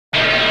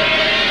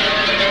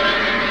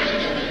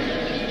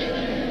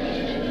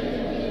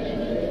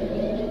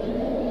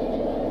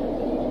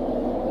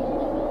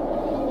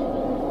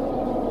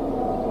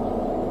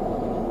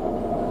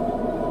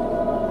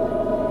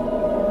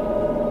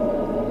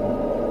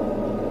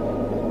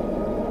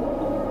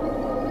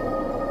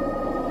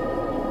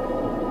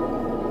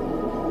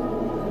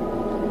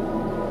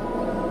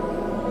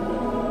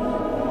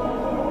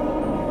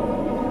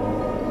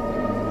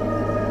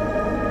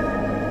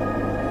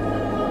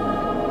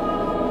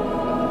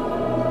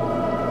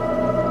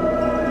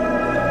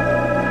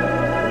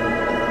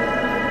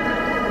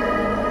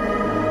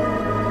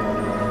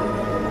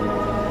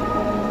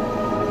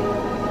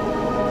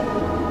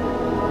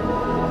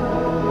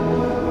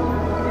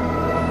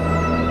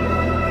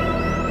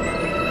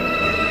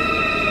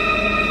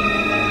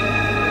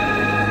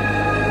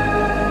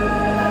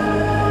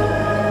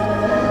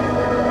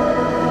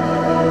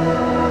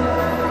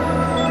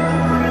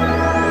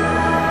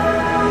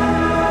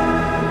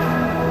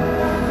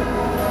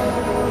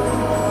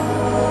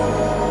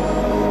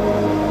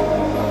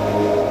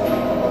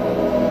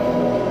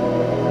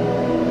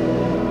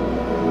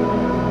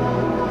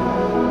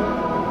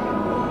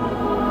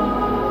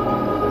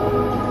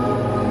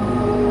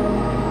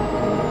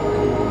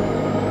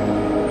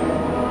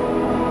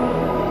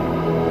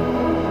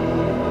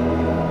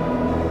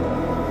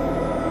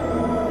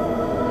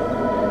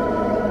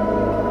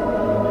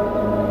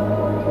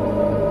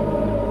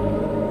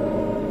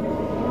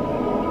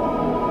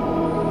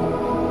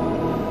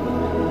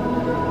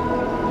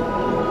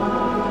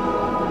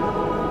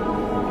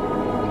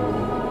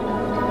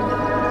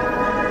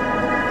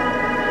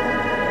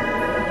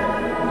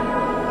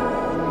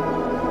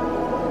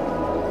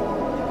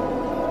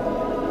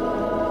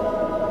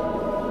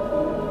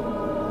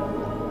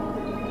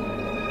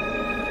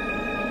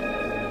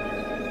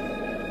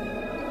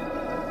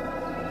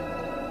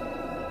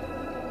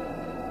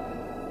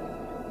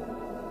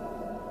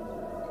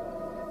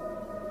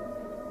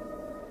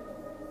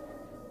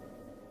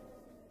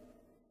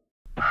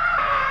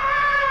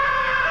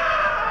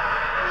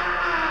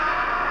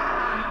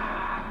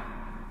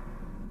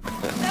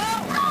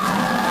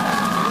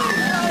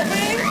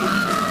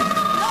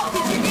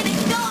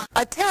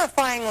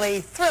a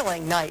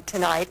thrilling night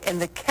tonight in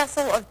the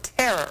Castle of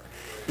Terror.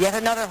 Yet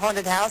another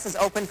haunted house is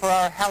open for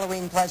our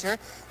Halloween pleasure.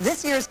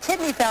 This year's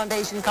Kidney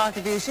Foundation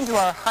contribution to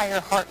our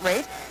higher heart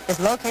rate is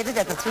located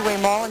at the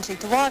Thruway Mall in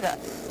Cheektowaga.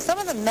 Some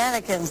of the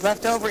mannequins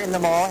left over in the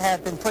mall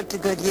have been put to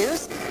good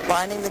use,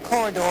 lining the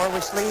corridor,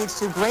 which leads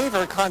to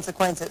graver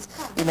consequences.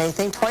 You may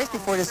think twice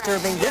before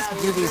disturbing this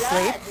beauty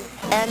sleep,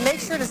 and make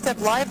sure to step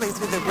lively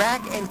through the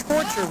rack and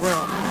torture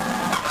room.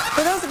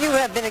 For those of you who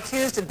have been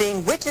accused of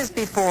being witches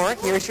before,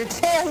 here's your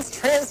chance.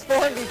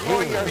 Transform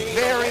before your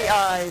very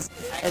eyes,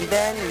 and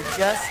then you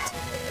just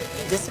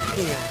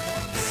disappear.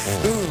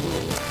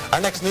 Our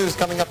next news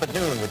coming up at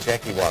noon with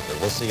Jackie Walker.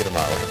 We'll see you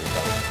tomorrow,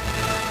 everybody.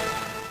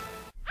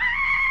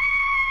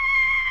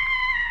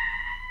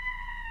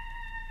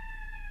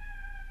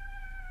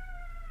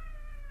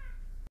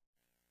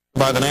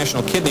 By the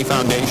National Kidney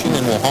Foundation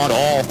and will haunt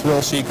all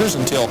thrill seekers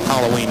until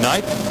Halloween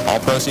night. All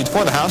proceeds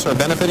for the house are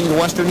benefiting the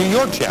Western New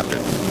York chapter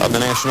of the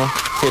National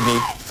Kidney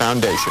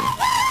Foundation.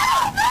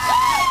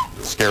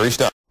 Scary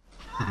stuff.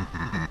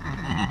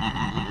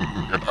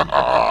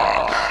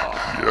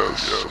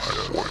 Yes,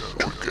 I want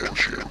to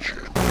get you.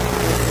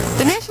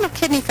 The National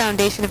Kidney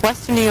Foundation of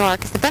Western New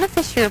York is the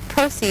beneficiary of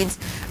proceeds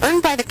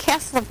earned by the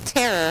Castle of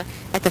Terror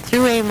at the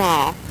Thruway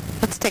Mall.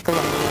 Let's take a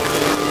look.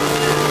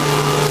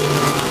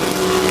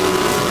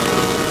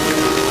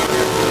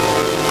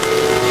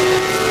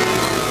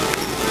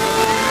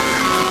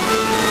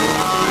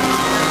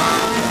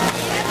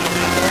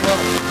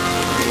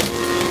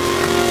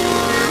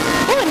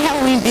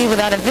 Be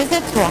without a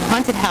visit to a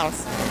haunted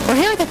house. We're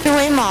here at the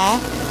Thruway Mall,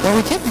 where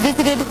we just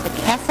visited the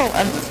Castle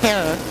of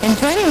Terror. And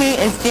joining me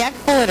is Jack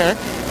Fuller,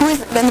 who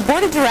is on the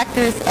board of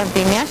directors of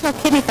the National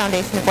Kidney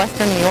Foundation of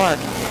Western New York.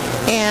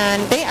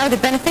 And they are the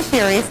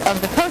beneficiaries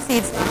of the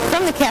proceeds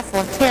from the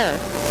Castle of Terror.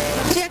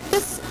 Jack,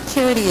 this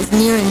charity is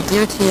near and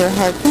dear to your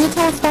heart. Can you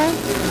tell us why?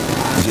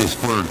 It's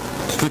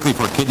strictly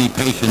for kidney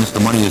patients. The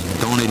money is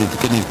donated to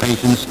kidney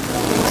patients.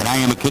 And I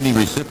am a kidney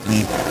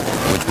recipient,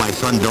 which my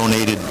son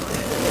donated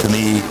to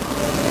me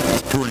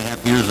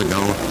 2.5 years ago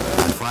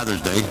on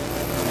Father's Day,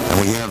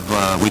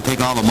 and we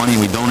take all the money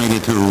and we donate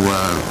it to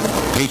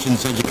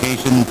patients'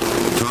 education,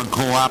 drug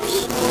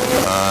co-ops,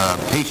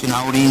 patient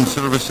outing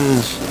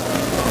services,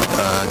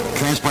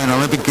 transplant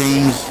Olympic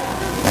games,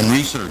 and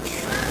research.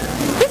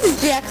 This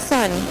is Jack's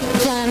son,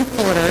 John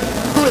Porter,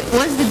 who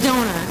was the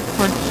donor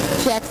for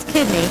Jack's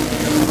kidney.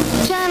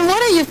 John,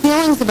 what are your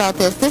feelings about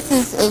this? This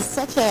is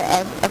such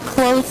a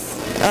close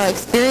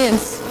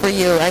experience for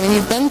you. I mean,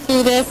 you've been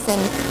through this,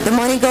 and the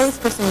money goes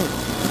for some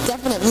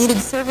definite needed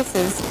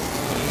services.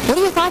 What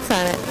are your thoughts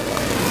on it?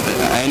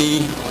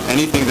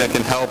 Anything that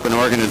can help an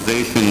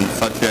organization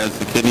such as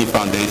the Kidney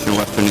Foundation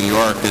Western New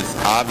York is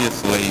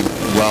obviously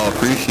well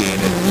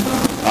appreciated.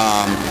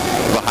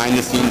 Behind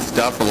the scenes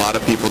stuff a lot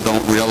of people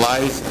don't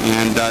realize,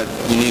 and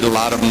you need a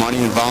lot of money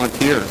and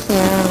volunteers.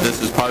 Yeah.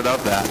 This is part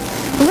of that.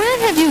 Where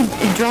have you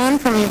drawn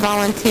from your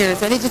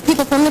volunteers? Are they just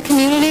people from the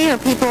community or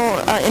people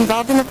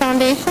involved in the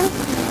foundation?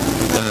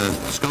 The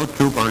Scout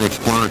Troop or the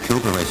Explorer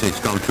Troop, if I say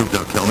Scout Troop,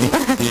 they'll kill me.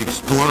 The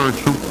Explorer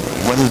Troop,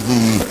 what is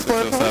the...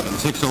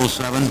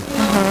 607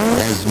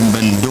 has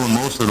been doing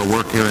most of the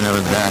work here in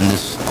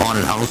this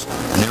haunted house,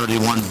 and they're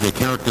the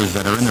characters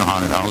that are in the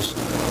haunted house.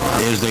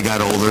 As they got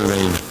older,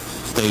 they've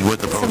stayed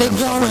with the program. So they've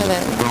grown with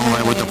it. Grown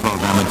right with the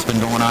program. It's been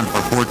going on for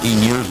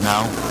 14 years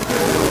now,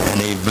 and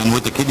they've been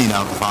with the Kidney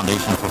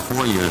Foundation for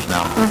 4 years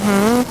now.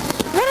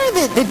 What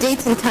are the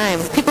dates and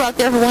times? People out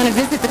there who want to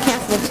visit the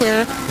Castle of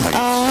Terror,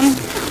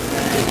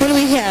 what do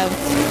we have?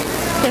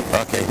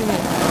 Okay.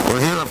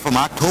 We're here from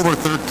October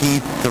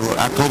 13th to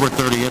October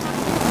 30th,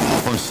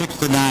 from 6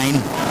 to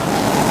 9.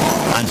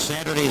 On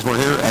Saturdays we're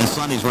here, and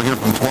Sundays we're here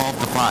from 12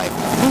 to 5.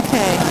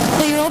 Okay.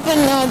 So you're open,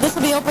 this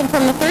will be open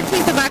from the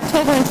 13th of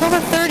October until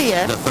the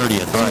 30th. The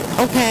 30th, right.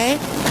 Okay.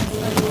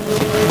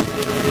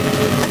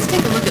 Let's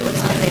take a look at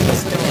what's behind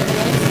this door.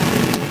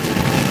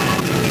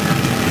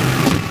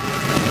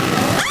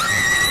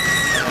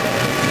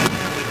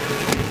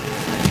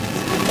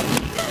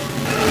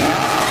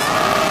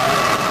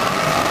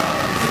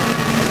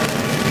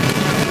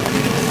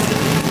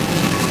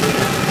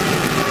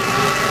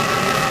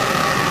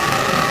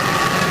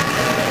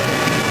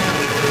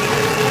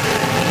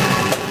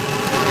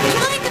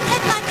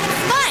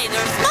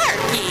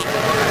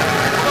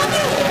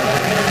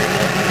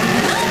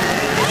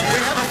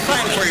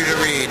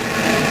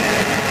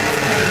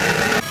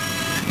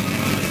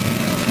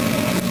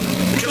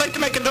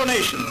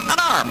 An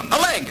arm, a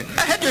leg,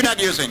 a head you're not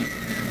using.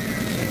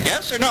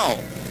 Yes or no?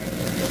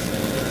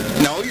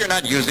 No, you're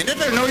not using it,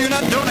 or no, you're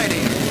not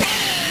donating.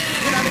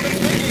 You're not even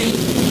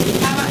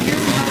thinking. How about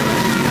here's the other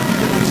one?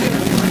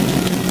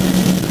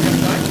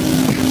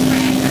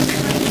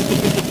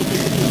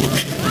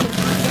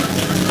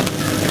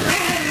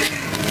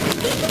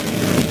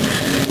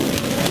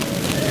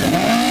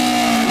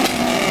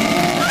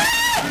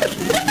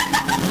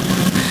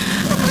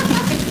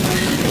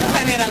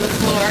 I'm in on the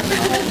floor.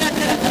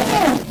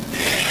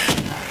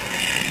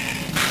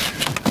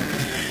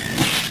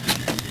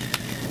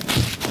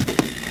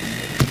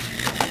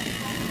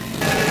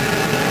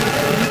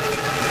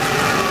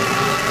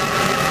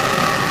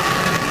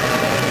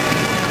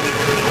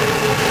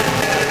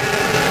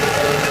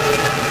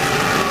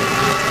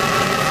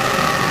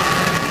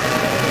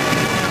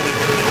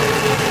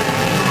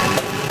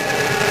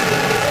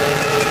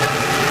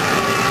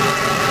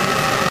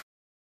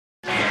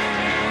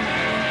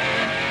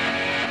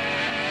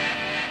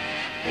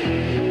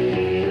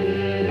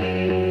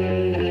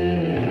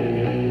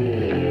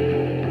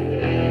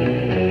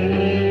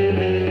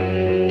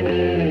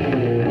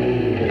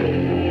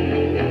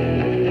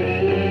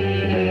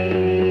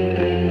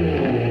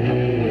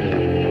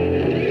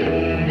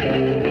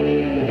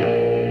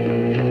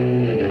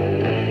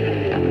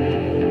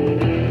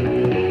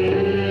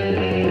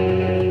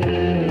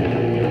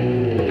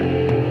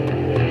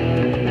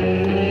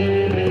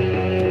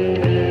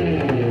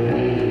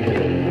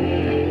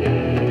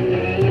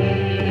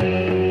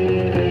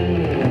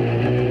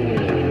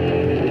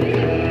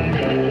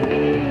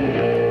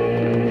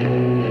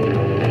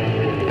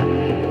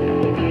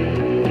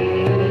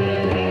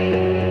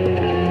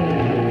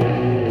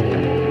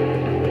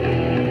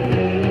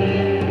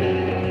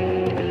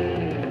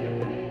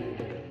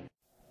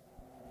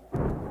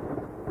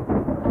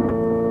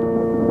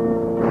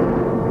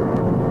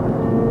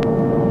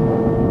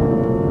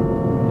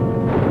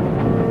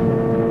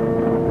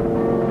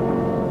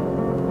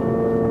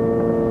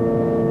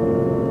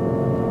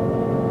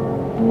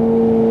 Bye.